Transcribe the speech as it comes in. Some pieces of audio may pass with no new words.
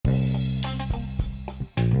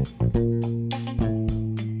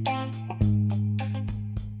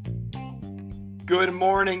Good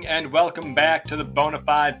morning and welcome back to the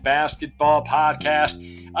Bonafide Basketball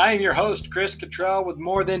Podcast. I am your host, Chris Cottrell, with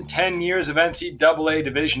more than 10 years of NCAA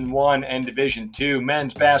Division I and Division II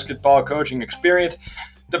men's basketball coaching experience.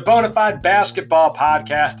 The Bonafide Basketball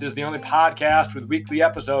Podcast is the only podcast with weekly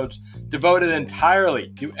episodes devoted entirely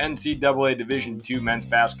to NCAA Division II men's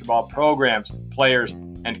basketball programs, players,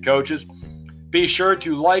 and coaches. Be sure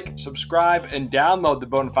to like, subscribe, and download the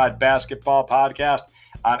Bonafide Basketball Podcast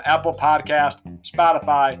on Apple Podcast,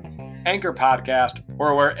 Spotify, Anchor Podcast,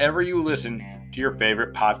 or wherever you listen to your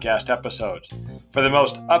favorite podcast episodes. For the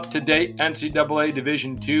most up-to-date NCAA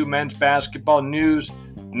Division II men's basketball news,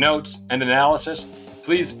 notes, and analysis,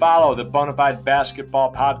 please follow the Bonafide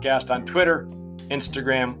Basketball Podcast on Twitter,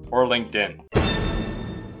 Instagram, or LinkedIn.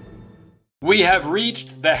 We have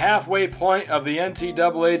reached the halfway point of the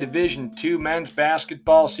NCAA Division II men's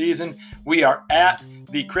basketball season. We are at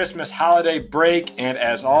the Christmas holiday break, and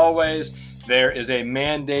as always, there is a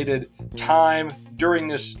mandated time during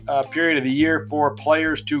this period of the year for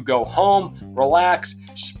players to go home, relax,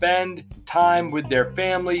 spend time with their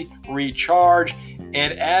family, recharge,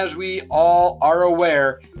 and as we all are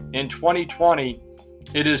aware, in 2020,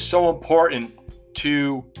 it is so important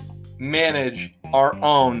to manage our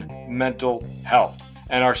own mental health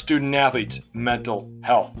and our student athletes' mental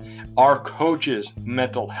health, our coaches'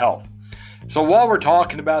 mental health. So while we're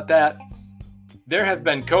talking about that, there have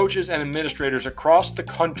been coaches and administrators across the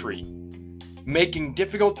country making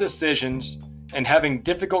difficult decisions and having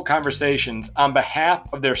difficult conversations on behalf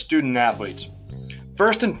of their student athletes.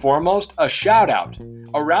 First and foremost, a shout out,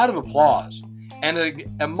 a round of applause, and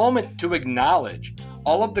a moment to acknowledge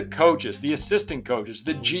all of the coaches, the assistant coaches,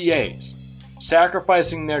 the GAs,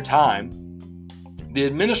 sacrificing their time, the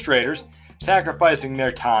administrators sacrificing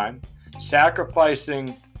their time,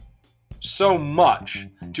 sacrificing so much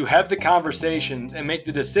to have the conversations and make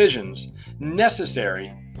the decisions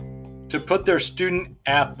necessary to put their student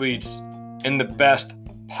athletes in the best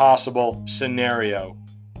possible scenario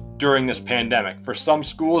during this pandemic. For some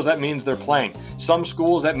schools, that means they're playing. Some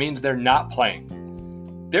schools, that means they're not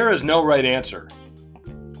playing. There is no right answer,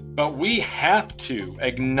 but we have to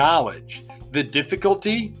acknowledge the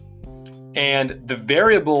difficulty and the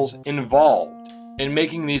variables involved in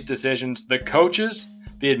making these decisions. The coaches,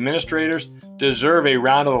 the administrators deserve a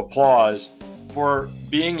round of applause for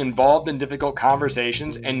being involved in difficult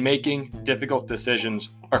conversations and making difficult decisions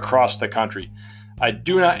across the country. I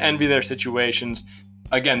do not envy their situations.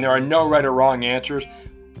 Again, there are no right or wrong answers,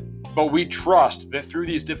 but we trust that through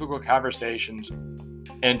these difficult conversations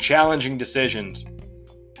and challenging decisions,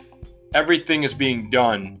 everything is being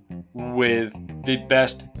done with the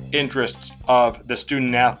best interests of the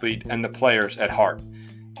student athlete and the players at heart.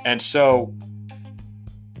 And so,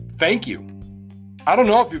 thank you. I don't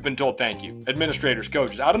know if you've been told thank you, administrators,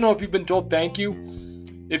 coaches. I don't know if you've been told thank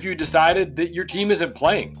you if you decided that your team isn't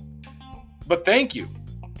playing. But thank you.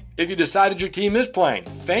 If you decided your team is playing,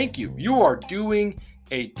 thank you. You are doing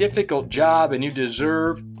a difficult job and you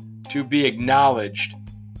deserve to be acknowledged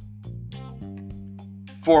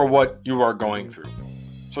for what you are going through.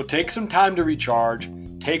 So take some time to recharge,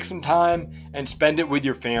 take some time and spend it with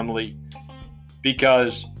your family,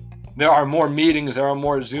 because there are more meetings, there are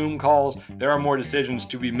more Zoom calls, there are more decisions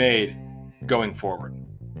to be made going forward.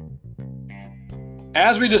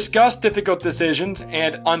 As we discuss difficult decisions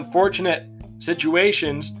and unfortunate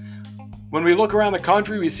situations, when we look around the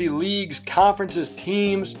country, we see leagues, conferences,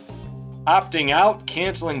 teams opting out,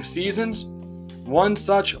 canceling seasons. One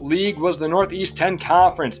such league was the NE10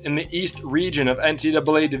 Conference in the East region of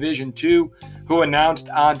NCAA Division II, who announced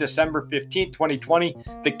on December 15, 2020,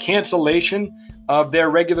 the cancellation of their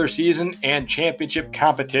regular season and championship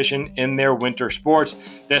competition in their winter sports.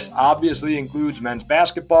 This obviously includes men's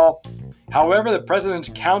basketball. However, the President's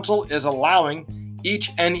Council is allowing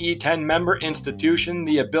each NE10 member institution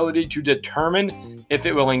the ability to determine if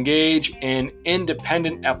it will engage in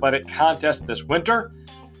independent athletic contests this winter.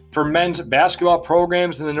 For men's basketball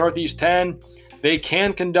programs in the Northeast 10, they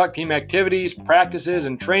can conduct team activities, practices,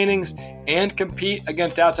 and trainings and compete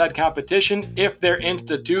against outside competition if their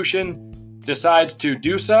institution decides to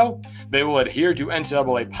do so. They will adhere to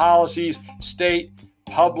NCAA policies, state,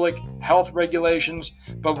 public health regulations.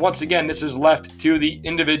 But once again, this is left to the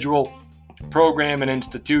individual program and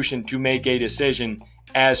institution to make a decision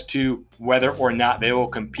as to whether or not they will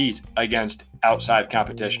compete against outside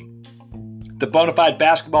competition. The Bonafide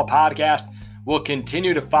Basketball Podcast will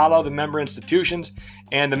continue to follow the member institutions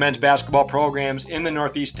and the men's basketball programs in the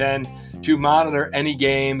Northeast 10 to monitor any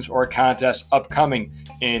games or contests upcoming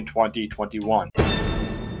in 2021.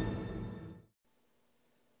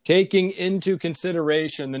 Taking into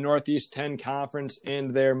consideration the Northeast 10 Conference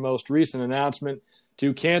and their most recent announcement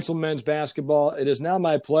to cancel men's basketball, it is now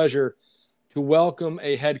my pleasure to welcome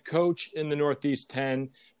a head coach in the Northeast 10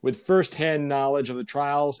 with firsthand knowledge of the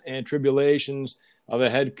trials and tribulations of a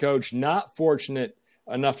head coach not fortunate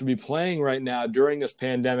enough to be playing right now during this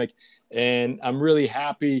pandemic. And I'm really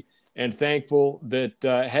happy and thankful that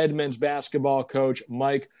head men's basketball coach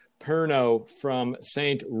Mike Perno from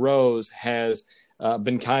St. Rose has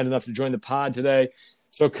been kind enough to join the pod today.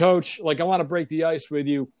 So, Coach, I want to break the ice with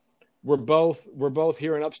you. We're both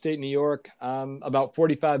here in upstate New York, about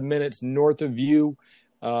 45 minutes north of you.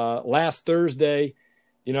 Last Thursday,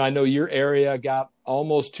 I know your area got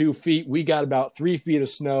almost 2 feet. We got about 3 feet of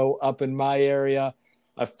snow up in my area.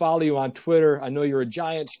 I follow you on Twitter. I know you're a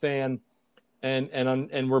Giants fan,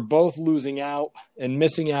 and we're both losing out and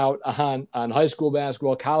missing out on high school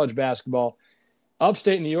basketball, college basketball.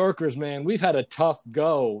 Upstate New Yorkers, man, we've had a tough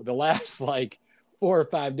go the last 4 or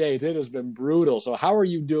 5 days. It has been brutal. So how are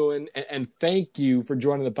you doing? And thank you for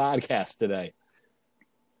joining the podcast today.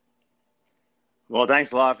 Well,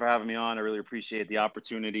 thanks a lot for having me on. I really appreciate the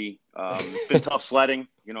opportunity. It's been tough sledding,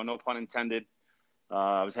 no pun intended.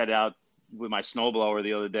 I was headed out with my snowblower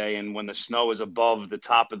the other day, and when the snow is above the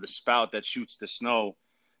top of the spout that shoots the snow,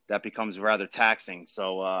 that becomes rather taxing.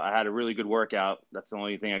 So I had a really good workout. That's the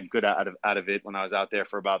only thing I good out of it when I was out there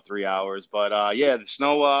for about 3 hours. But the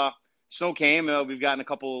snow came. We've gotten a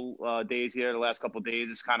couple days here. The last couple of days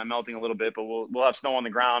it's kind of melting a little bit, but we'll have snow on the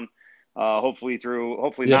ground. Hopefully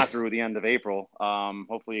not through the end of April.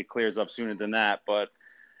 Hopefully it clears up sooner than that.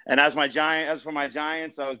 And as for my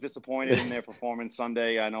Giants, I was disappointed in their performance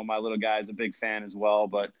Sunday. I know my little guy is a big fan as well,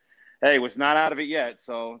 but hey, was not out of it yet.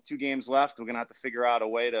 So 2 games left. We're gonna have to figure out a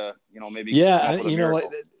way to, maybe. Yeah,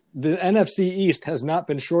 the NFC East has not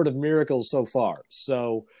been short of miracles so far.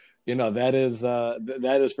 So, that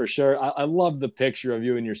is for sure. I love the picture of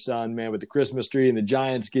you and your son, man, with the Christmas tree and the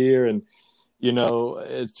Giants gear, and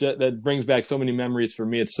it's just, that brings back so many memories for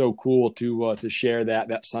me. It's so cool to share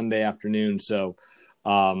that Sunday afternoon. So,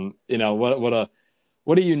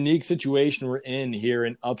 what a unique situation we're in here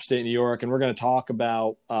in upstate New York. And we're going to talk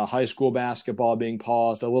about high school basketball being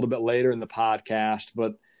paused a little bit later in the podcast.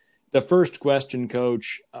 But the first question,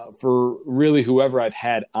 Coach, for really whoever I've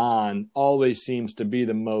had on, always seems to be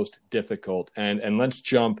the most difficult. And let's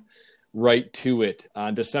jump right to it.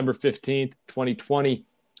 On December 15th, 2020,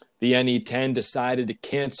 the NE10 decided to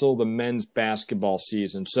cancel the men's basketball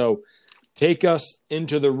season. So take us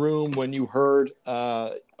into the room when you heard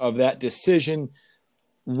of that decision.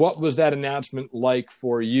 What was that announcement like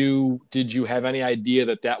for you? Did you have any idea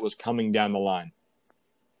that was coming down the line?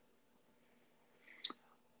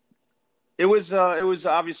 It was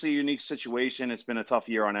obviously a unique situation. It's been a tough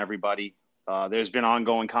year on everybody. There's been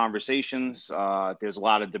ongoing conversations. There's a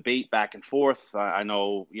lot of debate back and forth. I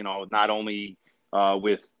know, not only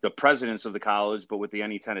with the presidents of the college, but with the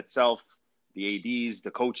NE10 itself, the ADs,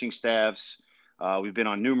 the coaching staffs. We've been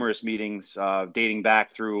on numerous meetings dating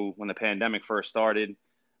back through when the pandemic first started.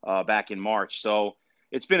 Back in March. So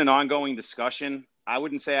it's been an ongoing discussion. I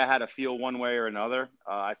wouldn't say I had a feel one way or another.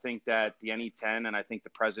 I think that the NE10 and I think the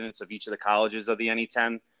presidents of each of the colleges of the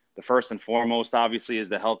NE10, the first and foremost, obviously, is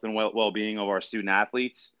the health and well-being of our student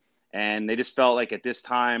athletes. And they just felt like at this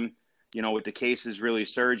time, with the cases really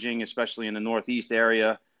surging, especially in the Northeast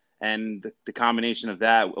area, and the combination of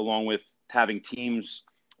that, along with having teams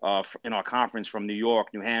in our conference from New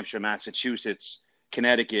York, New Hampshire, Massachusetts,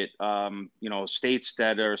 Connecticut, states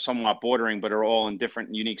that are somewhat bordering, but are all in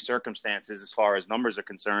different unique circumstances as far as numbers are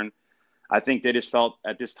concerned. I think they just felt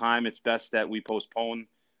at this time it's best that we postpone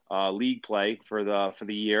league play for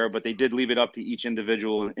the year, but they did leave it up to each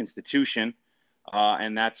individual institution.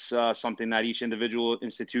 And that's something that each individual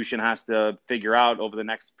institution has to figure out over the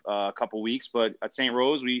next couple weeks. But at St.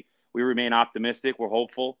 Rose, we remain optimistic. We're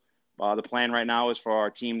hopeful. The plan right now is for our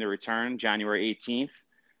team to return January 18th.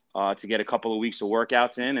 To get a couple of weeks of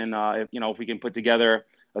workouts in. And, if we can put together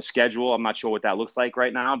a schedule, I'm not sure what that looks like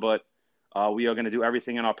right now, but we are going to do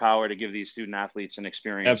everything in our power to give these student athletes an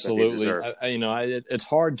experience. Absolutely. That they deserve. It's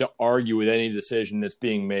hard to argue with any decision that's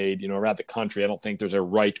being made, around the country. I don't think there's a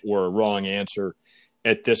right or a wrong answer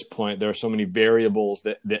at this point. There are so many variables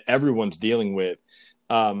that everyone's dealing with.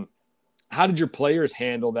 How did your players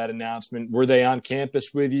handle that announcement? Were they on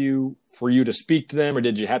campus with you for you to speak to them, or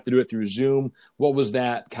did you have to do it through Zoom? What was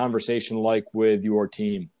that conversation like with your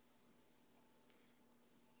team?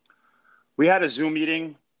 We had a Zoom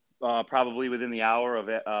meeting probably within the hour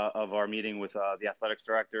of our meeting with the athletics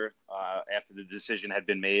director after the decision had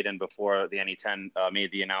been made and before the NE10 made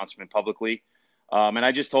the announcement publicly. And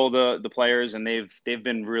I just told the players, and they've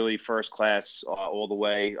been really first class all the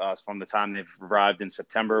way from the time they've arrived in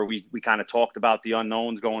September. We kind of talked about the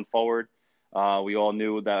unknowns going forward. We all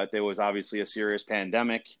knew that there was obviously a serious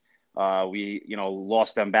pandemic. We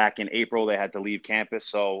lost them back in April. They had to leave campus,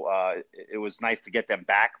 so it was nice to get them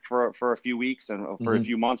back for a few weeks and for a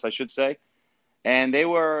few months, I should say. And they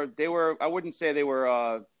were I wouldn't say they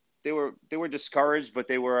were discouraged, but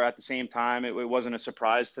they were at the same time, it wasn't a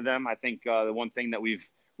surprise to them. I think the one thing that we've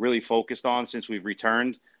really focused on since we've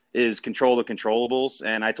returned is control the controllables.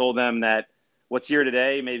 And I told them that what's here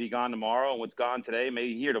today may be gone tomorrow, and what's gone today may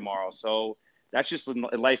be here tomorrow. So that's just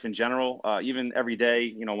life in general. Even every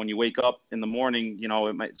day, when you wake up in the morning,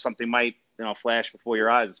 something might flash before your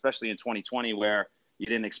eyes, especially in 2020 where you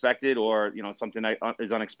didn't expect it, or something that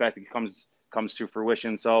is unexpected comes to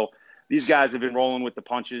fruition. So these guys have been rolling with the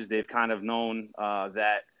punches. They've kind of known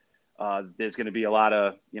that there's going to be a lot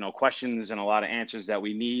of questions and a lot of answers that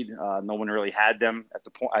we need. No one really had them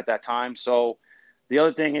at that time. So the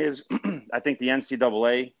other thing is, I think the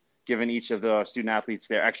NCAA giving each of the student athletes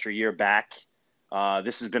their extra year back.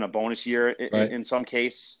 This has been a bonus year in some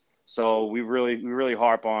case. So we really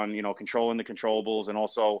harp on controlling the controllables, and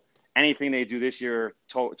also anything they do this year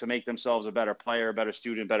to make themselves a better player, a better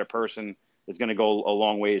student, better person is going to go a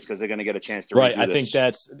long ways, because they're going to get a chance to right. redo I this. think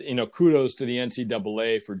that's kudos to the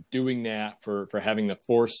NCAA for doing that, for having the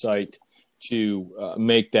foresight to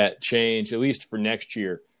make that change, at least for next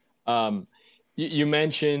year. You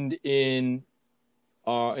mentioned in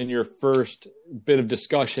your first bit of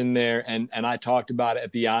discussion there, and I talked about it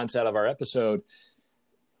at the onset of our episode,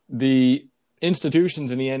 the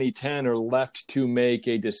institutions in the NE10 are left to make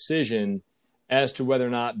a decision as to whether or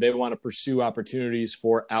not they want to pursue opportunities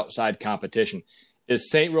for outside competition. Is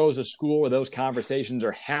St. Rose a school where those conversations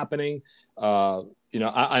are happening?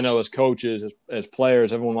 I know as coaches, as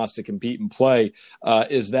players, everyone wants to compete and play.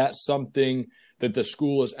 Is that something that the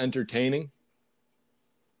school is entertaining?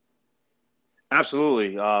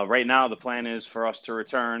 Absolutely. Right now, the plan is for us to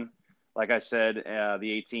return, like I said,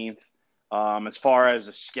 the 18th. As far as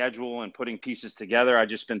a schedule and putting pieces together, I've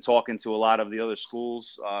just been talking to a lot of the other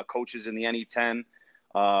schools, coaches in the NE10,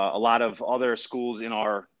 a lot of other schools in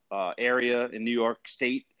our area in New York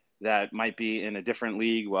State that might be in a different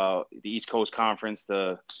league, the East Coast Conference,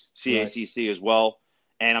 the CACC as well.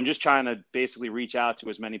 And I'm just trying to basically reach out to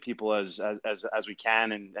as many people as we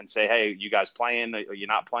can and say, hey, you guys playing? Are you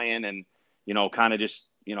not playing? And kind of just,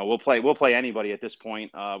 we'll play anybody at this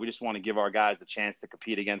point. We just want to give our guys the chance to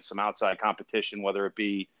compete against some outside competition, whether it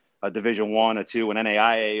be a Division I, a II, an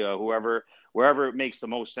NAIA, wherever it makes the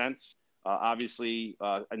most sense. Obviously,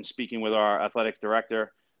 and speaking with our athletic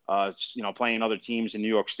director, playing other teams in New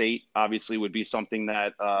York State obviously would be something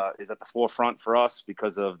that is at the forefront for us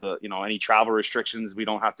because of the, any travel restrictions we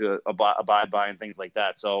don't have to abide by and things like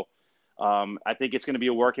that. So I think it's going to be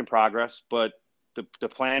a work in progress, but the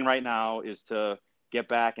plan right now is to get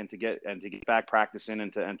back and to get back practicing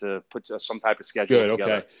and to put some type of schedule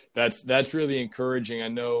together. Okay. That's really encouraging. I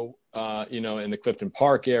know, in the Clifton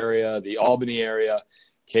Park area, the Albany area,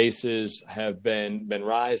 cases have been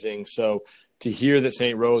rising. So to hear that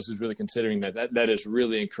St. Rose is really considering that is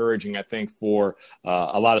really encouraging, I think, for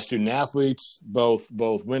a lot of student athletes, both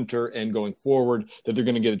winter and going forward, that they're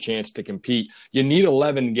going to get a chance to compete. You need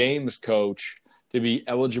 11 games, Coach, to be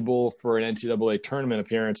eligible for an NCAA tournament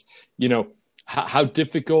appearance. How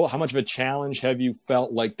difficult, how much of a challenge have you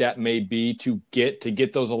felt like that may be to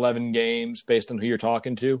get those 11 games based on who you're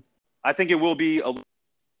talking to? I think it will be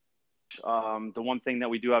the one thing that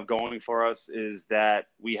we do have going for us is that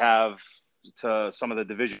we have to some of the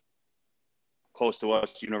division close to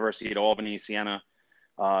us, University of Albany, Siena.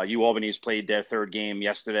 Albany's played their third game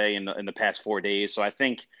yesterday in the past 4 days. So I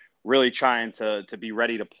think really trying to be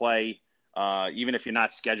ready to play, even if you're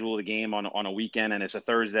not scheduled a game on a weekend and it's a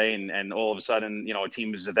Thursday and all of a sudden, a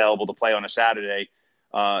team is available to play on a Saturday,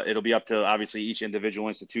 it'll be up to obviously each individual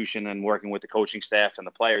institution and working with the coaching staff and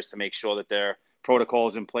the players to make sure that their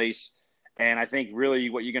protocols in place. And I think really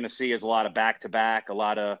what you're going to see is a lot of back-to-back, a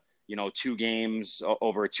lot of, 2 games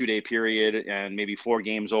over a 2-day period and maybe 4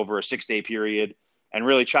 games over a 6-day period, and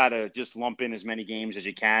really try to just lump in as many games as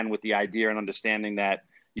you can with the idea and understanding that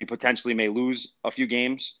you potentially may lose a few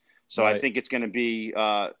games. So right. I think it's going to be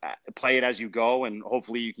play it as you go, and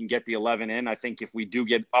hopefully you can get the 11 in. I think if we do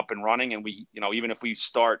get up and running and we, even if we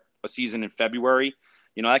start a season in February,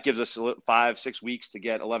 that gives us 5-6 weeks to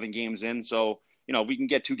get 11 games in. So, if we can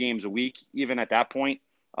get 2 games a week, even at that point,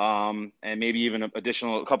 and maybe even a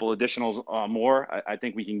couple additionals more, I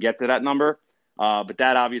think we can get to that number. But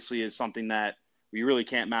that obviously is something that we really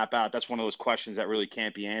can't map out. That's one of those questions that really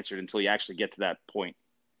can't be answered until you actually get to that point.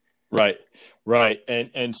 Right. Right.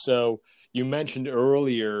 And so you mentioned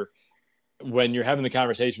earlier when you're having the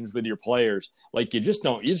conversations with your players, like you just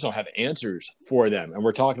don't have answers for them. And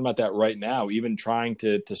we're talking about that right now, even trying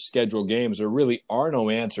to schedule games. There really are no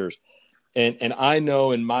answers. And I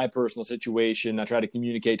know in my personal situation, I try to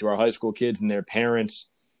communicate to our high school kids and their parents,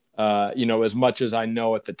 as much as I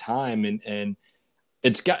know at the time. And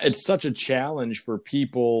it's such a challenge for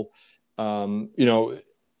people,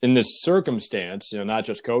 in this circumstance, not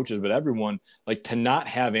just coaches, but everyone, like to not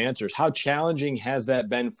have answers. How challenging has that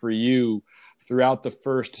been for you throughout the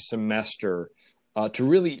first semester, to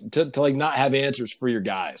really to like not have answers for your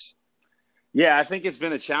guys? Yeah, I think it's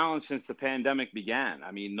been a challenge since the pandemic began.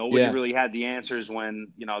 I mean, nobody Yeah. really had the answers when,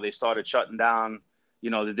 they started shutting down,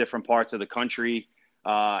 the different parts of the country.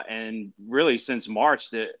 And really since March,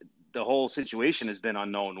 the whole situation has been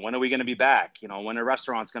unknown. When are we going to be back? When are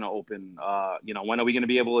restaurants going to open? When are we going to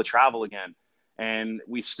be able to travel again? And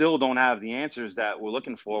we still don't have the answers that we're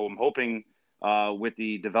looking for. I'm hoping with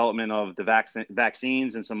the development of the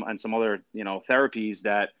vaccines and some other, therapies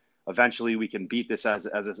that eventually we can beat this as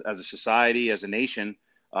a society, as a nation,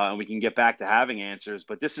 and we can get back to having answers.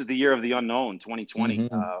 But this is the year of the unknown, 2020.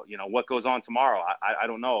 Mm-hmm. What goes on tomorrow? I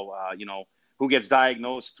don't know. Who gets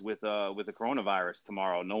diagnosed with the coronavirus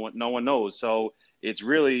tomorrow? No one knows. So it's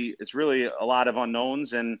really a lot of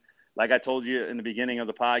unknowns. And like I told you in the beginning of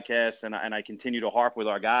the podcast, and I continue to harp with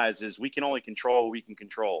our guys, is we can only control what we can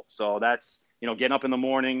control. So that's, getting up in the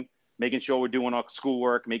morning, making sure we're doing our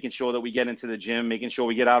schoolwork, making sure that we get into the gym, making sure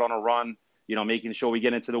we get out on a run, making sure we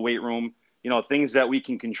get into the weight room, things that we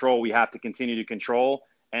can control, we have to continue to control.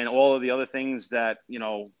 And all of the other things that,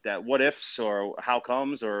 that what ifs or how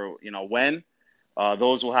comes or, when,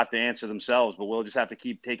 those will have to answer themselves, but we'll just have to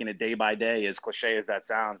keep taking it day by day. As cliche as that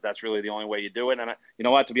sounds, that's really the only way you do it. And you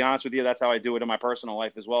know what, to be honest with you, that's how I do it in my personal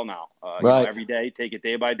life as well now. Right. Every day, take it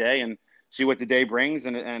day by day and see what the day brings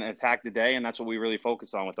and attack the day. And that's what we really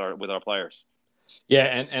focus on with our players. Yeah.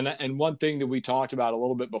 And one thing that we talked about a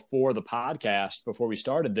little bit before the podcast, before we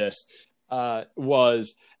started this,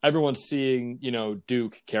 was everyone's seeing,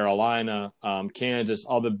 Duke, Carolina, Kansas,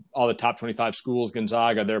 all the top 25 schools,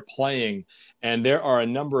 Gonzaga, they're playing. And there are a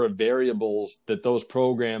number of variables that those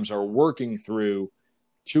programs are working through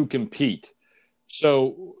to compete.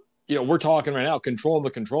 So, we're talking right now, control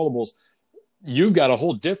the controllables. You've got a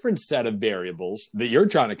whole different set of variables that you're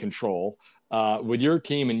trying to control with your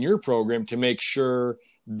team and your program to make sure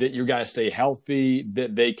that you guys stay healthy,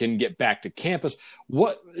 that they can get back to campus.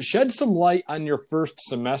 Shed some light on your first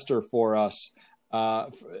semester for us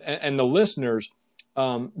and the listeners,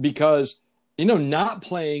 because not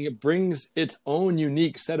playing brings its own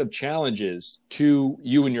unique set of challenges to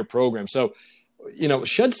you and your program. So,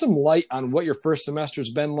 shed some light on what your first semester's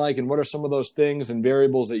been like and what are some of those things and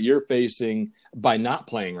variables that you're facing by not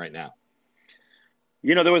playing right now.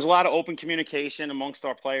 There was a lot of open communication amongst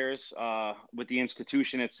our players with the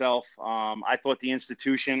institution itself. I thought the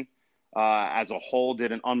institution as a whole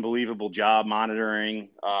did an unbelievable job monitoring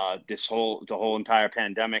the whole entire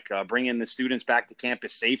pandemic, bringing the students back to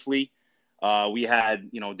campus safely. We had,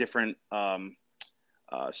 different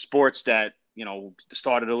sports that,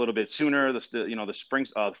 started a little bit sooner.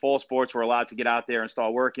 The fall sports were allowed to get out there and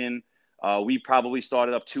start working. We probably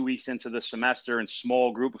started up 2 weeks into the semester in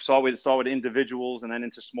small groups. Saw with individuals and then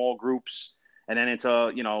into small groups and then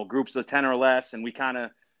into, groups of 10 or less. And we kind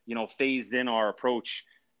of, phased in our approach.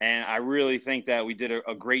 And I really think that we did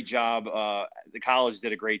a great job. The college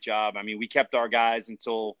did a great job. I mean, we kept our guys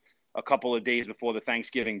until a couple of days before the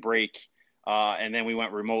Thanksgiving break. And then we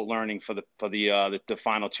went remote learning for the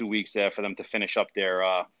final 2 weeks there for them to finish up their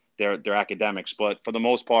academics. But for the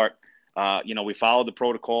most part, we followed the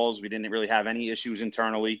protocols. We didn't really have any issues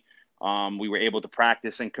internally. We were able to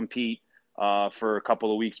practice and compete for a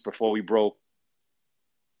couple of weeks before we broke.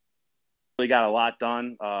 Really got a lot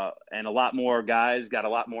done, and a lot more guys got a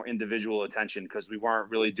lot more individual attention because we weren't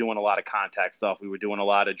really doing a lot of contact stuff. We were doing a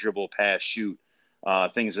lot of dribble, pass, shoot,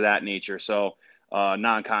 things of that nature. So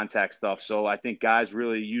non-contact stuff. So I think guys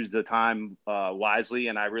really used the time wisely,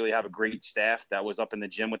 and I really have a great staff that was up in the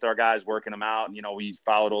gym with our guys working them out. We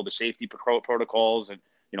followed all the safety protocols and,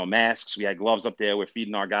 masks. We had gloves up there. We're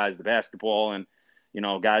feeding our guys the basketball, and,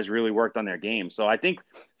 guys really worked on their game. So I think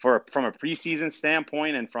from a preseason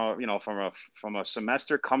standpoint and from a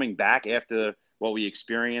semester coming back after what we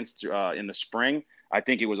experienced in the spring, I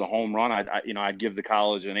think it was a home run. I'd give the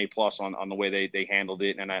college an A+ on the way they handled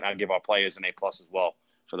it, and I'd give our players an A+ as well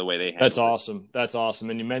for the way they handled it. That's awesome. That's awesome.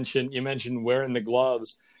 And you mentioned wearing the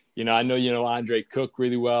gloves. I know Andre Cook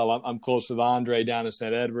really well. I'm close with Andre down in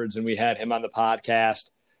St. Edwards, and we had him on the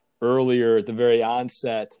podcast. earlier at the very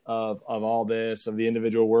onset of all this, of the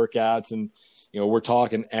individual workouts. And, we're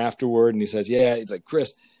talking afterward, and he says, yeah, he's like,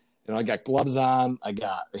 Chris, I got gloves on, I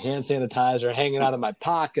got hand sanitizer hanging out of my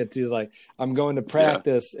pockets. He's like, I'm going to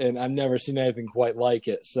practice, and I've never seen anything quite like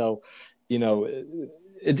it. So,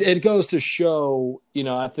 it goes to show,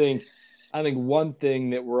 I think one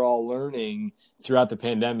thing that we're all learning throughout the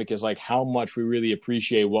pandemic is like how much we really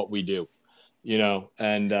appreciate what we do,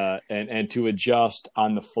 and to adjust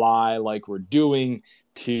on the fly like we're doing,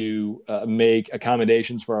 to make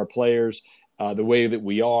accommodations for our players the way that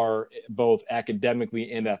we are, both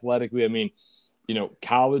academically and athletically. I mean,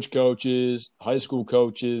 college coaches, high school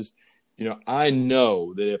coaches, I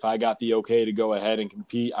know that if I got the okay to go ahead and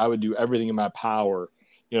compete, I would do everything in my power,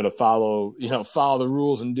 to follow the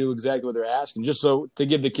rules and do exactly what they're asking, just so to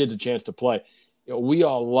give the kids a chance to play. We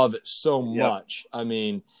all love it so much. I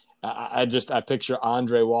mean, I picture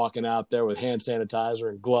Andre walking out there with hand sanitizer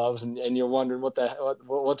and gloves, and you're wondering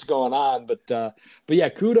what's going on. But yeah,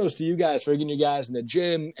 kudos to you guys for getting you guys in the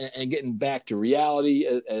gym and getting back to reality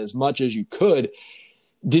as much as you could.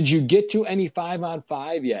 Did you get to any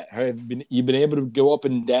 5-on-5 yet? Have you been able to go up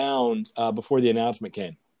and down before the announcement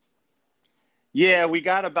came? Yeah, we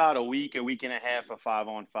got about a week and a half of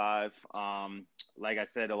 5-on-5. Like I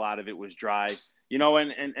said, a lot of it was dry.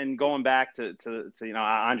 And going back to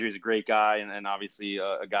Andre's a great guy, and obviously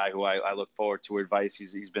a guy who I look forward to advice.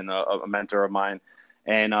 He's been a mentor of mine.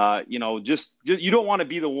 And, just you don't want to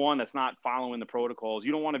be the one that's not following the protocols.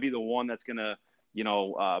 You don't want to be the one that's going to,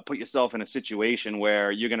 put yourself in a situation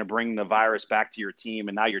where you're going to bring the virus back to your team,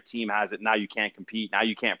 and now your team has it. Now you can't compete. Now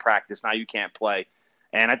you can't practice. Now you can't play.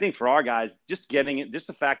 And I think for our guys, just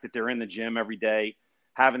the fact that they're in the gym every day,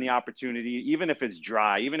 having the opportunity, even if it's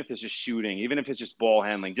dry, even if it's just shooting, even if it's just ball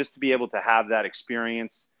handling, just to be able to have that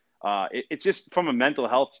experience. It's just from a mental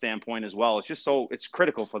health standpoint as well. It's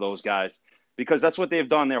critical for those guys, because that's what they've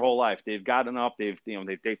done their whole life. They've gotten up, they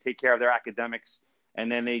take care of their academics,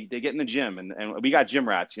 and then they get in the gym, and we got gym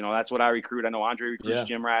rats. That's what I recruit. I know Andre recruits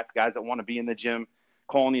gym rats, guys that want to be in the gym,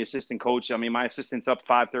 calling the assistant coach. I mean, my assistant's up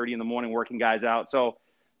 5:30 in the morning working guys out. So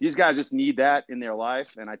these guys just need that in their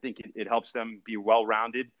life, and I think it helps them be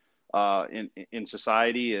well-rounded in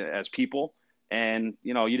society as people. And,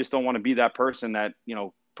 you just don't want to be that person that,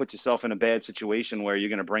 put yourself in a bad situation where you're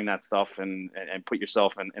going to bring that stuff and put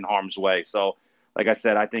yourself in harm's way. So, like I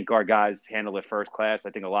said, I think our guys handle it first class. I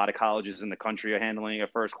think a lot of colleges in the country are handling it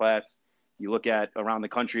first class. You look at around the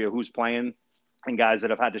country of who's playing and guys that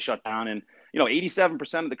have had to shut down, and,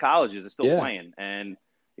 87% of the colleges are still playing. And,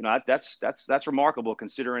 that's remarkable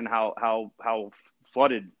considering how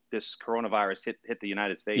flooded this coronavirus hit the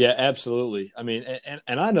United States. Yeah, absolutely. I mean,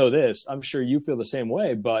 and I know this, I'm sure you feel the same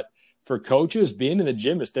way, but for coaches, being in the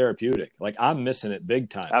gym is therapeutic. Like, I'm missing it big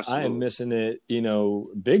time. Absolutely. I am missing it,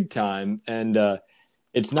 big time. And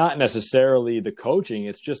it's not necessarily the coaching.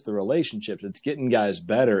 It's just the relationships. It's getting guys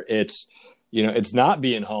better. It's not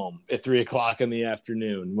being home at 3:00 in the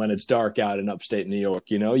afternoon when it's dark out in upstate New York.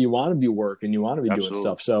 You want to be working, you want to be doing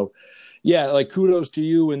stuff. So, yeah, like, kudos to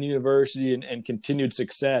you and the university and continued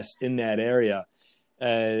success in that area.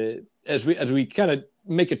 As we kind of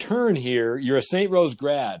make a turn here, you're a St. Rose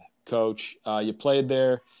grad, Coach. You played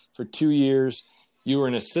there for 2 years. You were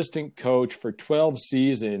an assistant coach for 12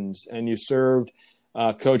 seasons, and you served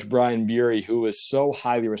Coach Brian Bury, who is so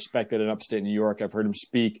highly respected in upstate New York. I've heard him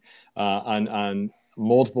speak on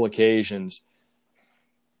multiple occasions.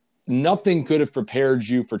 Nothing could have prepared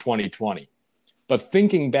you for 2020. But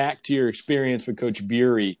thinking back to your experience with Coach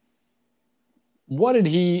Bury, what did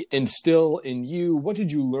he instill in you? What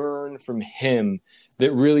did you learn from him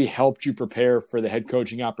that really helped you prepare for the head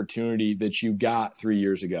coaching opportunity that you got 3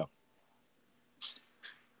 years ago?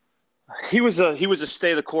 He was a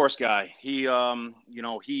stay the course guy. He no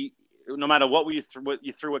matter what you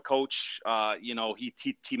threw at Coach,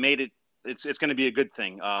 he made it. It's going to be a good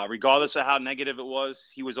thing, regardless of how negative it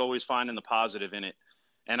was. He was always finding the positive in it,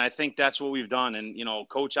 and I think that's what we've done. And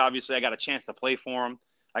Coach, obviously, I got a chance to play for him.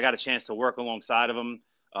 I got a chance to work alongside of him.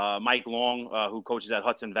 Mike Long, who coaches at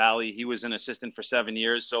Hudson Valley, he was an assistant for 7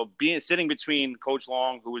 years. So sitting between Coach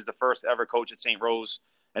Long, who was the first ever coach at St. Rose,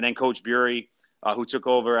 and then Coach Bury, who took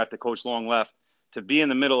over after Coach Long left, to be in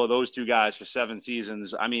the middle of those two guys for 7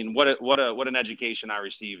 seasons. I mean, what an education I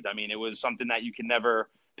received. I mean, it was something that you can never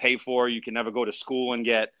pay for. You can never go to school and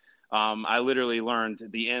get. I literally learned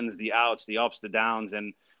the ins, the outs, the ups, the downs,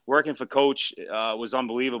 and working for Coach was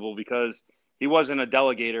unbelievable because he wasn't a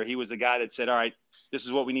delegator. He was a guy that said, all right, this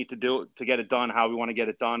is what we need to do to get it done, how we want to get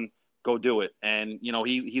it done, go do it. And,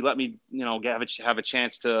 he let me, have a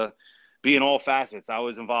chance to be in all facets. I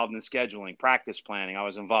was involved in scheduling, practice planning. I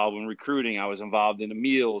was involved in recruiting. I was involved in the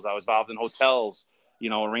meals. I was involved in hotels,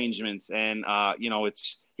 arrangements. And,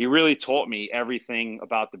 he really taught me everything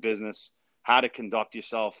about the business, how to conduct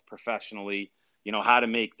yourself professionally, how to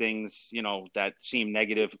make things, that seem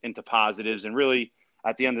negative into positives, and really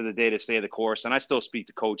at the end of the day to stay the course. And I still speak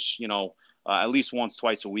to Coach, at least once,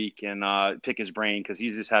 twice a week, and pick his brain, because he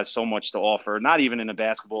just has so much to offer, not even in a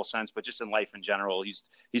basketball sense, but just in life in general.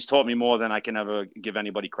 He's taught me more than I can ever give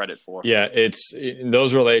anybody credit for. Yeah,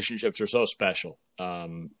 those relationships are so special.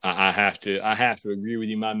 I have to agree with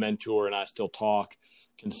you. My mentor and I still talk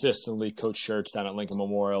consistently. Coach Shirts down at Lincoln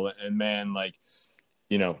Memorial, and man,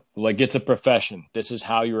 it's a profession. This is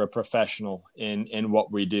how you're a professional in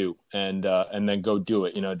what we do, and then go do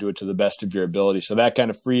it. Do it to the best of your ability. So that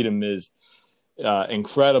kind of freedom is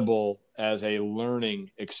incredible as a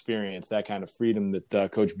learning experience. That kind of freedom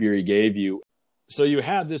that Coach Bury gave you. So you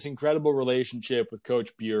have this incredible relationship with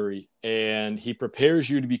Coach Bury, and he prepares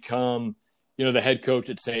you to become, the head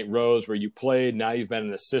coach at St. Rose, where you played. Now you've been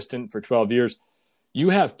an assistant for 12 years. You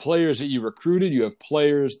have players that you recruited. You have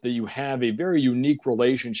players that you have a very unique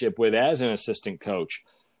relationship with as an assistant coach.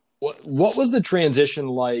 What was the transition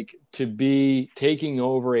like to be taking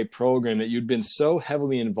over a program that you'd been so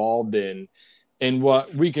heavily involved in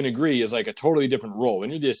what we can agree is like a totally different role?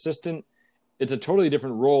 When you're the assistant, it's a totally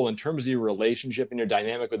different role in terms of your relationship and your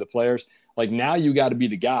dynamic with the players. Like, now you got to be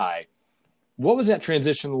the guy. What was that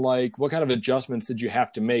transition like? What kind of adjustments did you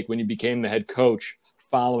have to make when you became the head coach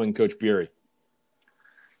following Coach Bury?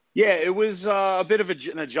 Yeah, it was a bit of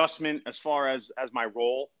an adjustment as far as my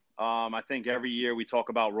role. I think every year we talk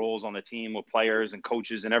about roles on the team with players and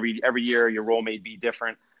coaches, and every year your role may be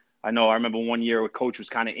different. I remember one year where Coach was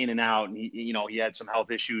kind of in and out, and he had some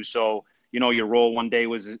health issues. So, your role one day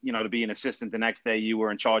was, to be an assistant. The next day you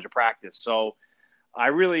were in charge of practice. So I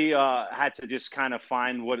really had to just kind of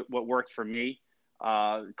find what worked for me.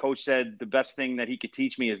 Coach said the best thing that he could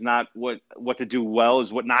teach me is not what to do well,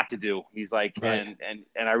 is what not to do. He's like, right.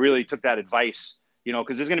 and I really took that advice,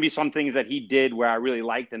 because there's going to be some things that he did where I really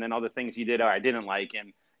liked, and then other things he did I didn't like.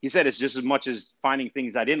 And he said it's just as much as finding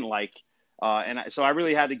things I didn't like. So I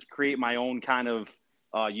really had to create my own kind of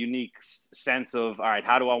unique sense of, all right,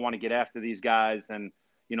 how do I want to get after these guys? And,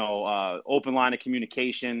 open line of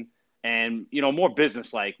communication. And, more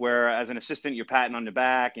business-like, where as an assistant, you're patting on the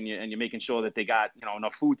back and you're making sure that they got,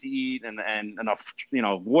 enough food to eat and enough,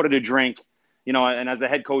 water to drink, and as the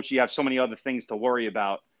head coach, you have so many other things to worry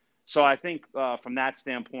about. So I think from that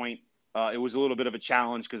standpoint, it was a little bit of a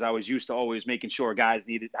challenge, because I was used to always making sure guys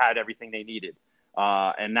had everything they needed.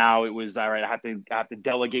 And now it was, all right, I have to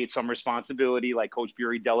delegate some responsibility, like Coach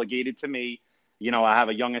Bury delegated to me. I have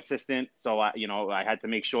a young assistant, so I had to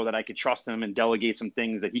make sure that I could trust him and delegate some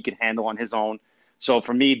things that he could handle on his own. So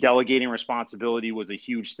for me, delegating responsibility was a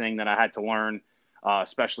huge thing that I had to learn,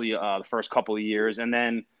 especially the first couple of years. And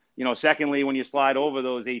then, secondly, when you slide over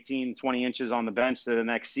those 18, 20 inches on the bench to the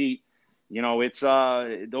next seat, it's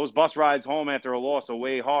those bus rides home after a loss are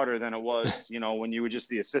way harder than it was, when you were just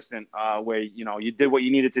the assistant, where, you did what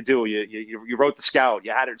you needed to do. You wrote the scout,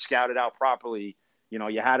 you had it scouted out properly.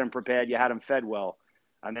 You had them prepared, you had them fed well,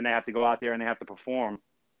 and then they have to go out there and they have to perform.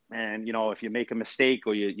 And, if you make a mistake,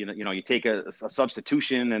 or you take a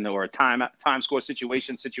substitution or a time score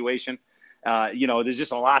situation, there's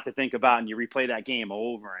just a lot to think about, and you replay that game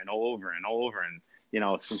over and over and over.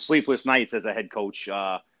 And, some sleepless nights as a head coach,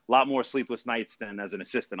 a lot more sleepless nights than as an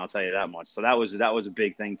assistant, I'll tell you that much. So that was a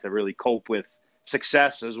big thing to really cope with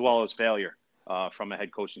success as well as failure from a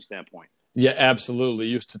head coaching standpoint. Yeah, absolutely.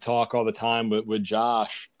 Used to talk all the time with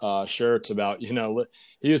Josh Shirts about, he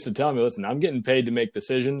used to tell me, listen, I'm getting paid to make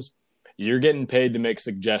decisions. You're getting paid to make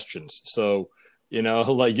suggestions. So, you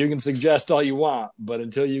can suggest all you want, but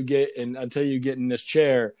until you get in this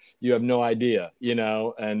chair, you have no idea,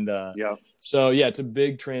 and yeah. So yeah, it's a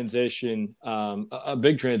big transition, And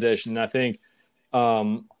I think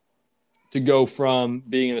to go from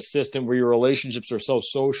being an assistant where your relationships are so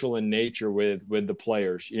social in nature with the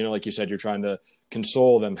players, like you said, you're trying to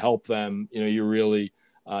console them, help them, you really,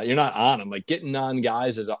 you're not on them. Like, getting on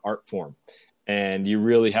guys is an art form, and you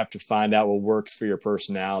really have to find out what works for your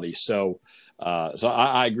personality. So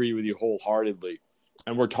I agree with you wholeheartedly.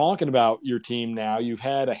 And we're talking about your team now. You've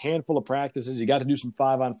had a handful of practices. You got to do some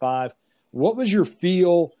 5-on-5. What was your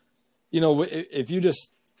feel, if you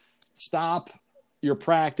just stop your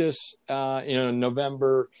practice,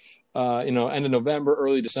 November, end of November,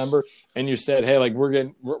 early December, and you said, hey, like,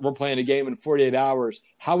 we're playing a game in 48 hours.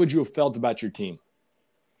 How would you have felt about your team?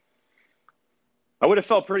 I would have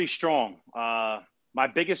felt pretty strong. My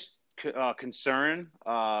biggest concern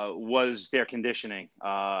was their conditioning.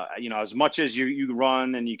 As much as you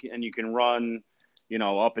run and you can run,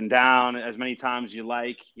 up and down as many times as you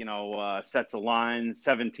like, sets of lines,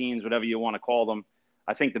 17s, whatever you want to call them.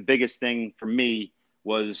 I think the biggest thing for me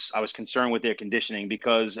was I was concerned with their conditioning,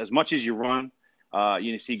 because as much as you run,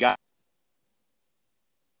 you see guys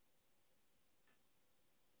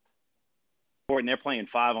and they're playing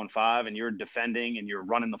 5-on-5 and you're defending and you're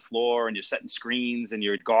running the floor and you're setting screens and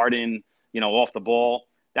you're guarding, off the ball.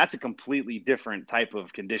 That's a completely different type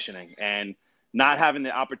of conditioning. And not having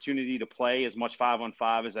the opportunity to play as much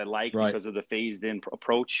 5-on-5 as I like because of the phased in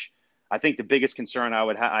approach. I think the biggest concern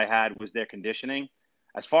I had was their conditioning.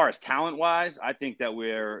 As far as talent wise, I think that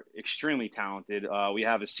we're extremely talented. We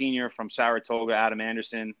have a senior from Saratoga, Adam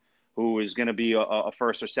Anderson, who is going to be a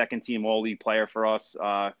first or second team all league player for us.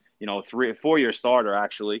 4-year starter,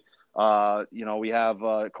 actually. We have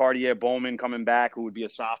Cartier Bowman coming back, who would be a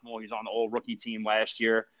sophomore. He's on the all rookie team last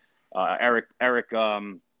year. Eric,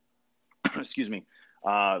 excuse me,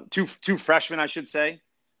 two freshmen, I should say.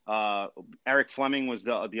 Eric Fleming was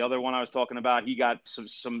the other one I was talking about. He got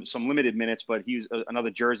some limited minutes, but he's another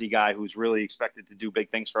Jersey guy who's really expected to do big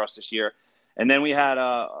things for us this year. And then we had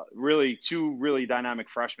two really dynamic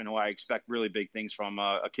freshmen who I expect really big things from.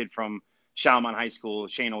 A kid from Shalimar High School,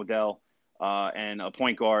 Shane Odell, and a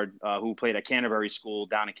point guard who played at Canterbury School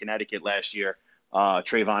down in Connecticut last year,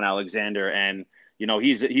 Trayvon Alexander. And,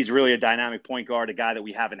 he's really a dynamic point guard, a guy that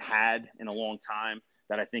we haven't had in a long time,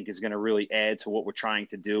 that I think is going to really add to what we're trying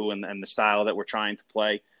to do and the style that we're trying to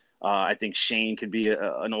play. I think Shane could be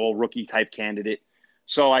an all-rookie type candidate.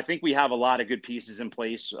 So I think we have a lot of good pieces in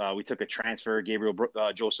place. We took a transfer, Gabriel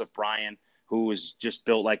Joseph Bryan, who was just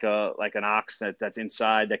built like an ox that's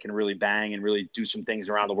inside, that can really bang and really do some things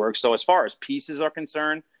around the work. So as far as pieces are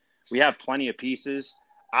concerned, we have plenty of pieces.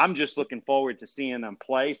 I'm just looking forward to seeing them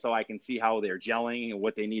play so I can see how they're gelling and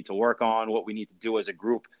what they need to work on, what we need to do as a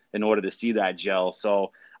group in order to see that gel.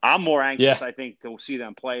 So I'm more anxious, I think, to see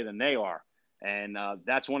them play than they are. And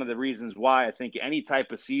that's one of the reasons why I think any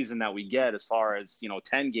type of season that we get, as far as,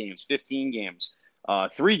 10 games, 15 games,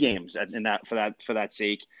 3 games for that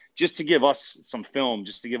sake, just to give us some film,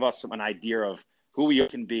 just to give us an idea of who we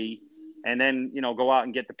can be, and then, go out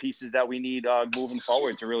and get the pieces that we need moving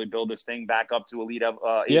forward to really build this thing back up to elite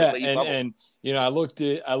level. And I looked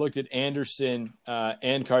at Anderson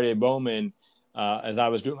and Cartier Bowman as I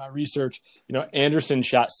was doing my research. Anderson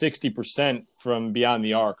shot 60% from beyond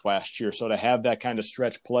the arc last year, so to have that kind of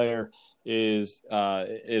stretch player is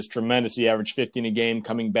tremendous. He averaged 15 a game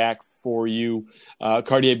coming back for you.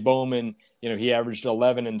 Cartier Bowman, he averaged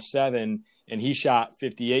 11 and 7, and he shot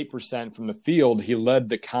 58% from the field. He led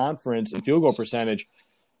the conference in field goal percentage.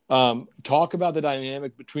 Talk about the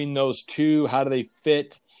dynamic between those two. How do they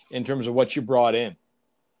fit in terms of what you brought in?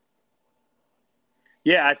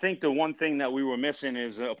 Yeah, I think the one thing that we were missing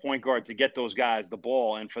is a point guard to get those guys the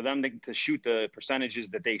ball, and for them to shoot the percentages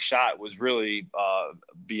that they shot was really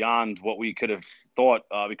beyond what we could have thought,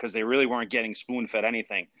 because they really weren't getting spoon-fed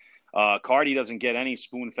anything. Cardi doesn't get any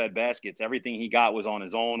spoon-fed baskets. Everything he got was on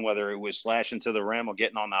his own, whether it was slashing to the rim or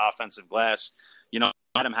getting on the offensive glass.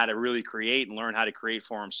 Taught him how to really create and learn how to create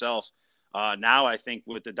for himself. Now I think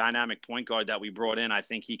with the dynamic point guard that we brought in, I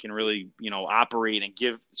think he can really, operate and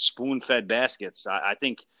give spoon-fed baskets. I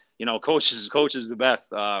think, coach is the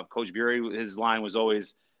best. Coach Bury, his line was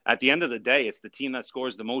always, at the end of the day, it's the team that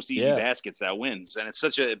scores the most easy baskets that wins. And it's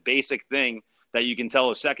such a basic thing that you can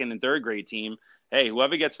tell a second and third grade team, hey,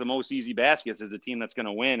 whoever gets the most easy baskets is the team that's going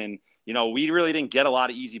to win. And, we really didn't get a lot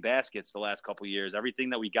of easy baskets the last couple of years. Everything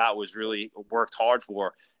that we got was really worked hard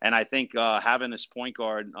for. And I think having this point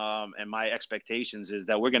guard and my expectations is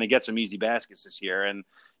that we're going to get some easy baskets this year. And,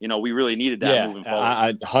 we really needed that moving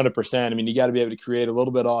forward. 100%. I mean, you got to be able to create a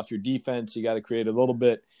little bit off your defense. You got to create a little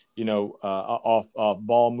bit, off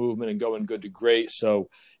ball movement and going good to great. So,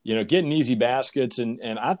 getting easy baskets.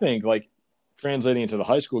 And I think, translating into the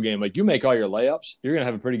high school game, you make all your layups, you're going to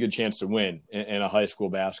have a pretty good chance to win in a high school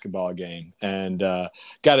basketball game. And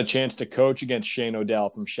got a chance to coach against Shane Odell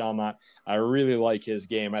from Shalimar. I really like his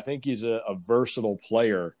game. I think he's a versatile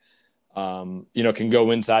player. Can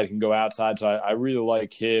go inside, can go outside. So I really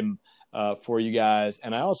like him for you guys.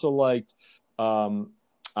 And I also liked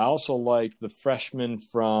the freshman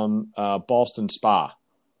from Boston Spa.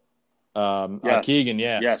 Keegan,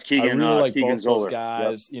 yes, Keegan. I really like Keegan both those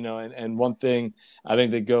guys, and one thing I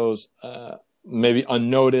think that goes maybe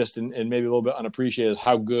unnoticed and maybe a little bit unappreciated is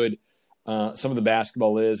how good some of the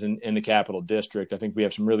basketball is in the Capital District. I think we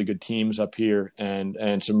have some really good teams up here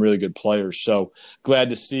and some really good players. So glad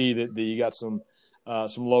to see that you got some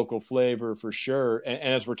local flavor for sure. And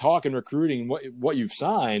as we're talking recruiting, what you've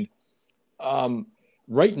signed,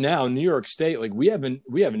 Right now, New York State, like we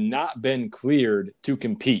have not been cleared to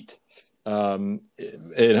compete in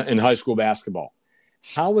high school basketball.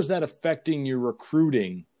 How is that affecting your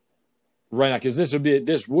recruiting right now? Because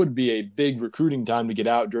this would be a big recruiting time to get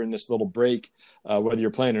out during this little break, whether you're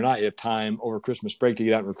playing or not. You have time over Christmas break to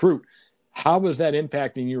get out and recruit. How is that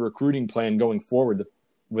impacting your recruiting plan going forward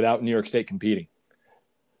without New York State competing?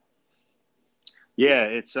 Yeah,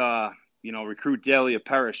 it's recruit daily or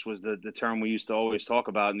perish was the term we used to always talk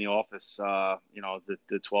about in the office.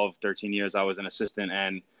 The 12, 13 years I was an assistant,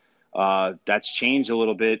 and that's changed a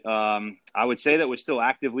little bit. I would say that we're still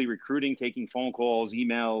actively recruiting, taking phone calls,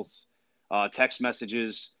 emails, text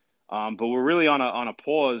messages, but we're really on a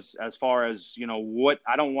pause as far as what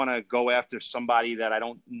I don't want to go after somebody that I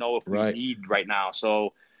don't know if we Right. need right now.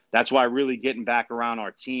 So that's why really getting back around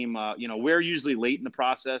our team. We're usually late in the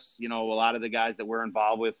process. A lot of the guys that we're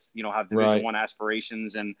involved with, have Division One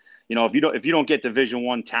aspirations, and if you don't get Division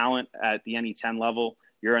One talent at the NE10 level,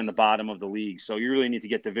 you're in the bottom of the league. So you really need to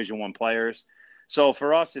get Division One players. So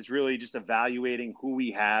for us, it's really just evaluating who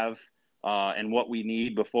we have and what we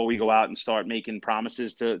need before we go out and start making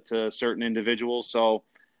promises to certain individuals. So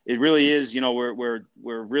it really is, we're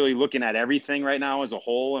really looking at everything right now as a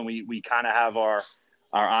whole, and we kind of have our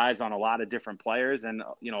eyes on a lot of different players, and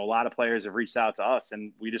a lot of players have reached out to us,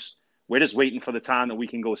 and we're just waiting for the time that we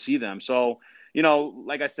can go see them. So,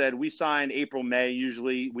 like I said, we sign April, May.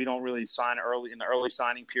 Usually we don't really sign early in the early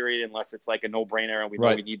signing period unless it's like a no-brainer and we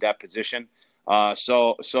know we need that position.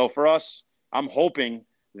 So for us, I'm hoping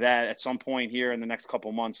that at some point here in the next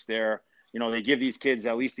couple months they give these kids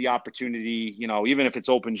at least the opportunity, even if it's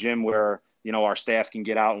open gym where, our staff can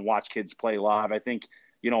get out and watch kids play live. I think,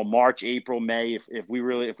 March, April, May, if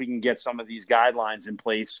we can get some of these guidelines in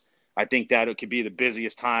place, I think that it could be the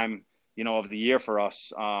busiest time, of the year for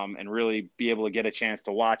us, and really be able to get a chance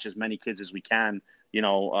to watch as many kids as we can,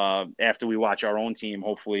 after we watch our own team,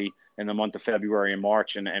 hopefully in the month of February and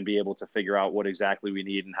March, and be able to figure out what exactly we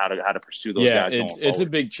need and how to pursue those guys going forward. It's a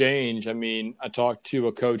big change. I mean, I talked to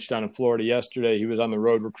a coach down in Florida yesterday. He was on the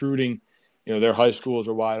road recruiting. Their high schools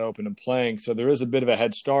are wide open and playing, so there is a bit of a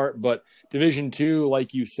head start. But Division II,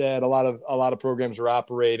 like you said, a lot of programs are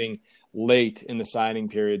operating late in the signing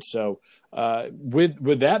period. So,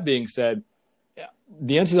 with that being said,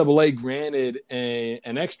 the NCAA granted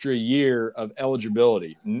an extra year of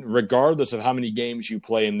eligibility, regardless of how many games you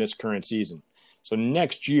play in this current season. So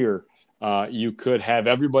next year, you could have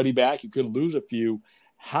everybody back. You could lose a few.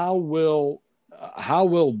 How will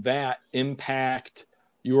that impact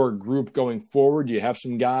your group going forward? Do you have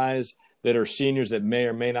some guys that are seniors that may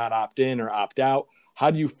or may not opt in or opt out?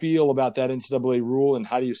 How do you feel about that NCAA rule, and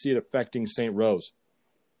how do you see it affecting St. Rose?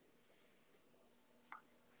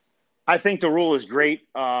 I think the rule is great,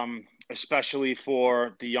 especially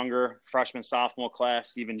for the younger freshman, sophomore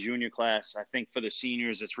class, even junior class. I think for the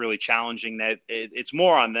seniors, it's really challenging that it's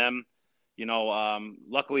more on them.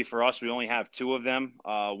 Luckily for us, we only have two of them.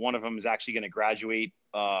 One of them is actually going to graduate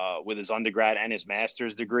with his undergrad and his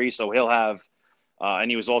master's degree. So he'll have, and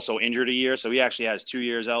he was also injured a year. So he actually has 2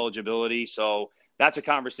 years eligibility. So that's a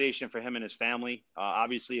conversation for him and his family.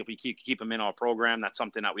 Obviously, if we keep him in our program, that's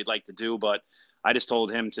something that we'd like to do. But I just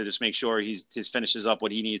told him to just make sure he finishes up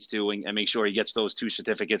what he needs to and make sure he gets those 2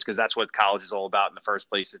 certificates, because that's what college is all about in the first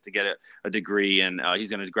place, is to get a degree. And he's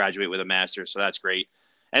going to graduate with a master's. So that's great.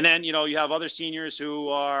 And then, you have other seniors who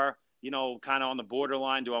are, kind of on the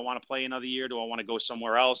borderline. Do I want to play another year? Do I want to go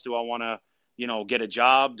somewhere else? Do I want to, get a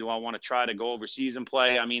job? Do I want to try to go overseas and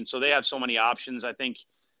play? I mean, so they have so many options. I think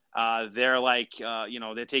they're like,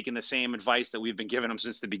 they're taking the same advice that we've been giving them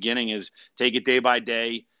since the beginning, is take it day by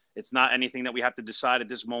day. It's not anything that we have to decide at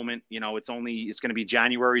this moment. It's going to be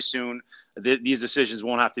January soon. These decisions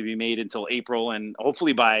won't have to be made until April. And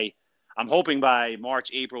hopefully I'm hoping by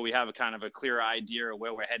March, April, we have a kind of a clear idea of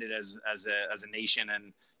where we're headed as a nation,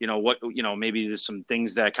 and maybe there's some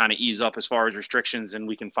things that kind of ease up as far as restrictions, and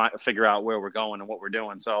we can figure out where we're going and what we're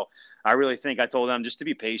doing. So I really think I told them just to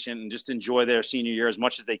be patient and just enjoy their senior year as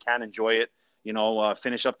much as they can enjoy it.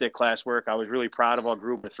 Finish up their classwork. I was really proud of our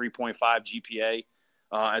group with 3.5 GPA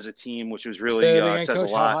as a team, which was really again, says Coach,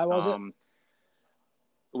 a lot. how high was it?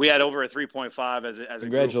 We had over a 3.5 as a group.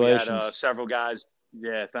 Congratulations. We had several guys.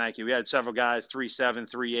 Yeah, thank you. We had several guys, 3.7,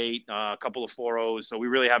 3.8, a couple of 4.0s. So we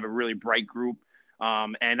really have a really bright group.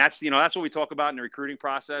 And that's what we talk about in the recruiting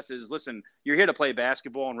process is, listen, you're here to play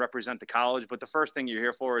basketball and represent the college, but the first thing you're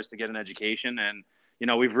here for is to get an education. And,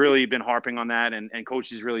 we've really been harping on that. And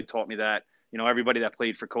coaches really taught me that, everybody that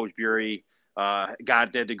played for Coach Bury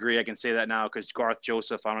got their degree. I can say that now because Garth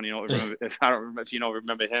Joseph, I don't if you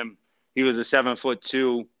remember him. He was a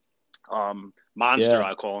 7'2" monster,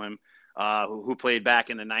 I call him. who played back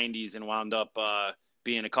in the 90s and wound up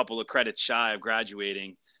being a couple of credits shy of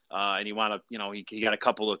graduating. And he wound up, he got a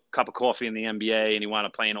cup of coffee in the NBA, and he wound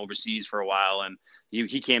up playing overseas for a while. And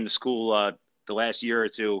he came to school the last year or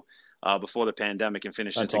two before the pandemic and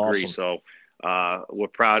finished his degree. Awesome. So we're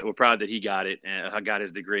proud that he got it and got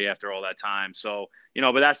his degree after all that time. So,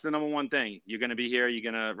 but that's the number one thing. You're going to be here.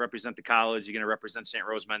 You're going to represent the college. You're going to represent St.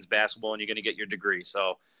 Rose men's basketball, and you're going to get your degree.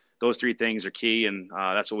 So those three things are key, and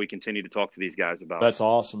that's what we continue to talk to these guys about. That's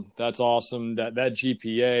awesome. That's awesome. That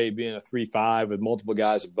GPA being a 3.5 with multiple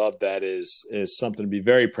guys above that is something to be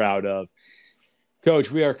very proud of.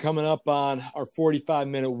 Coach, we are coming up on our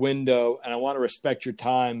 45-minute window, and I want to respect your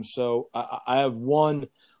time. So I have one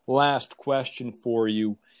last question for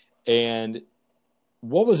you. And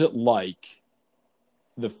what was it like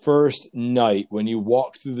the first night when you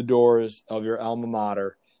walked through the doors of your alma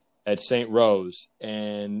mater at St. Rose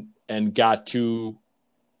and got to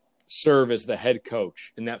serve as the head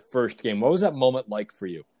coach in that first game? What was that moment like for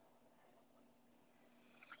you?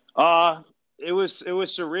 It was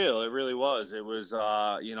surreal. It really was. It was,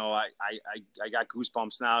 I got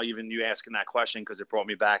goosebumps now, even you asking that question, because it brought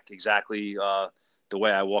me back to exactly the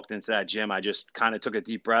way I walked into that gym. I just kind of took a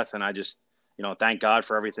deep breath, and I just, thank God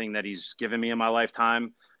for everything that he's given me in my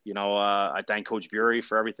lifetime. I thank Coach Bury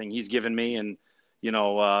for everything he's given me, and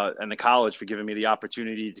and the college for giving me the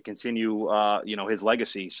opportunity to continue, his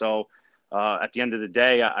legacy. So at the end of the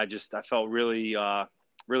day, I felt really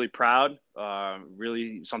proud,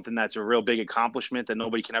 really something that's a real big accomplishment that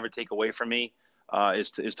nobody can ever take away from me,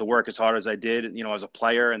 is to work as hard as I did, as a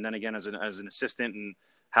player, and then again as an assistant, and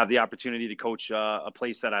have the opportunity to coach a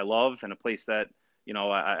place that I love and a place that,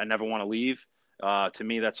 I never want to leave. To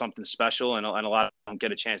me, that's something special, and a lot of people don't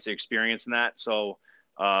get a chance to experience in that. So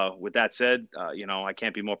with that said, I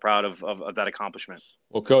can't be more proud of that accomplishment.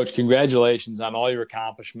 Well, Coach, congratulations on all your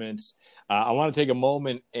accomplishments. I want to take a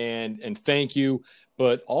moment and thank you,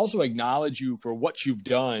 but also acknowledge you for what you've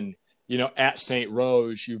done, at St.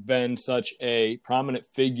 Rose. You've been such a prominent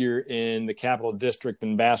figure in the Capital District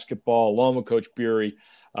in basketball, along with Coach Bury.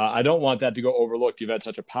 I don't want that to go overlooked. You've had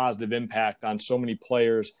such a positive impact on so many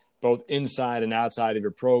players, both inside and outside of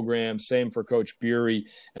your program. Same for Coach Bury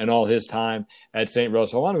and all his time at St.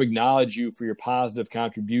 Rose. So I want to acknowledge you for your positive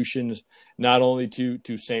contributions, not only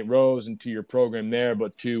to St. Rose and to your program there,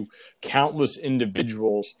 but to countless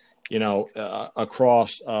individuals,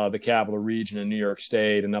 across the capital region in New York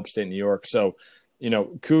State and upstate New York. So,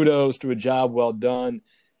 kudos to a job well done.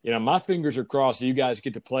 My fingers are crossed that you guys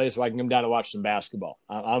get to play so I can come down and watch some basketball.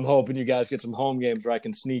 I'm hoping you guys get some home games where I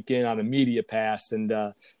can sneak in on a media pass and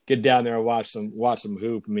get down there and watch some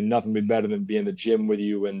hoop. I mean, nothing would be better than be in the gym with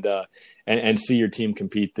you and see your team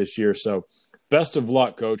compete this year. So best of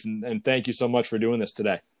luck, Coach, and thank you so much for doing this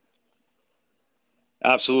today.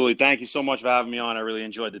 Absolutely. Thank you so much for having me on. I really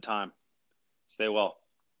enjoyed the time. Stay well.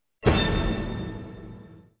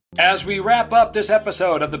 As we wrap up this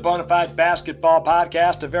episode of the Bonafide Basketball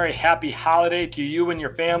Podcast, a very happy holiday to you and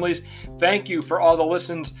your families. Thank you for all the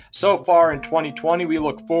listens so far in 2020. We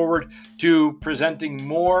look forward to presenting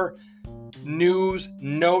more news,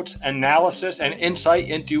 notes, analysis, and insight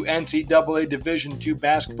into NCAA Division II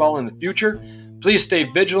basketball in the future. Please stay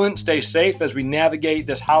vigilant, stay safe as we navigate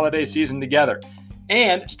this holiday season together.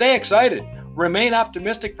 And stay excited. Remain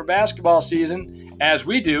optimistic for basketball season as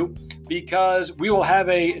we do, because we will have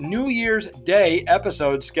a New Year's Day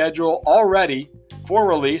episode scheduled already for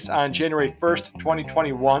release on January 1st,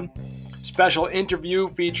 2021. Special interview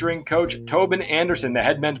featuring Coach Tobin Anderson, the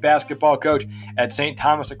head men's basketball coach at St.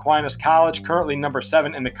 Thomas Aquinas College, currently number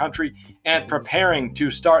 7 in the country and preparing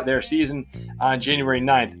to start their season on January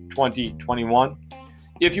 9th, 2021.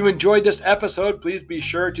 If you enjoyed this episode, please be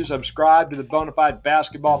sure to subscribe to the Bonafide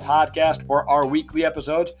Basketball Podcast for our weekly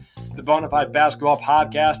episodes. The Bonafide Basketball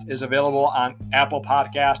Podcast is available on Apple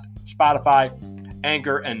Podcast, Spotify,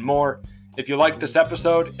 Anchor, and more. If you like this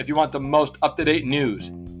episode, if you want the most up-to-date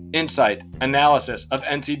news, insight, analysis of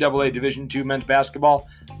NCAA Division II men's basketball,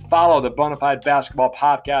 follow the Bonafide Basketball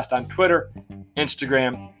Podcast on Twitter,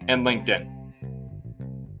 Instagram, and LinkedIn.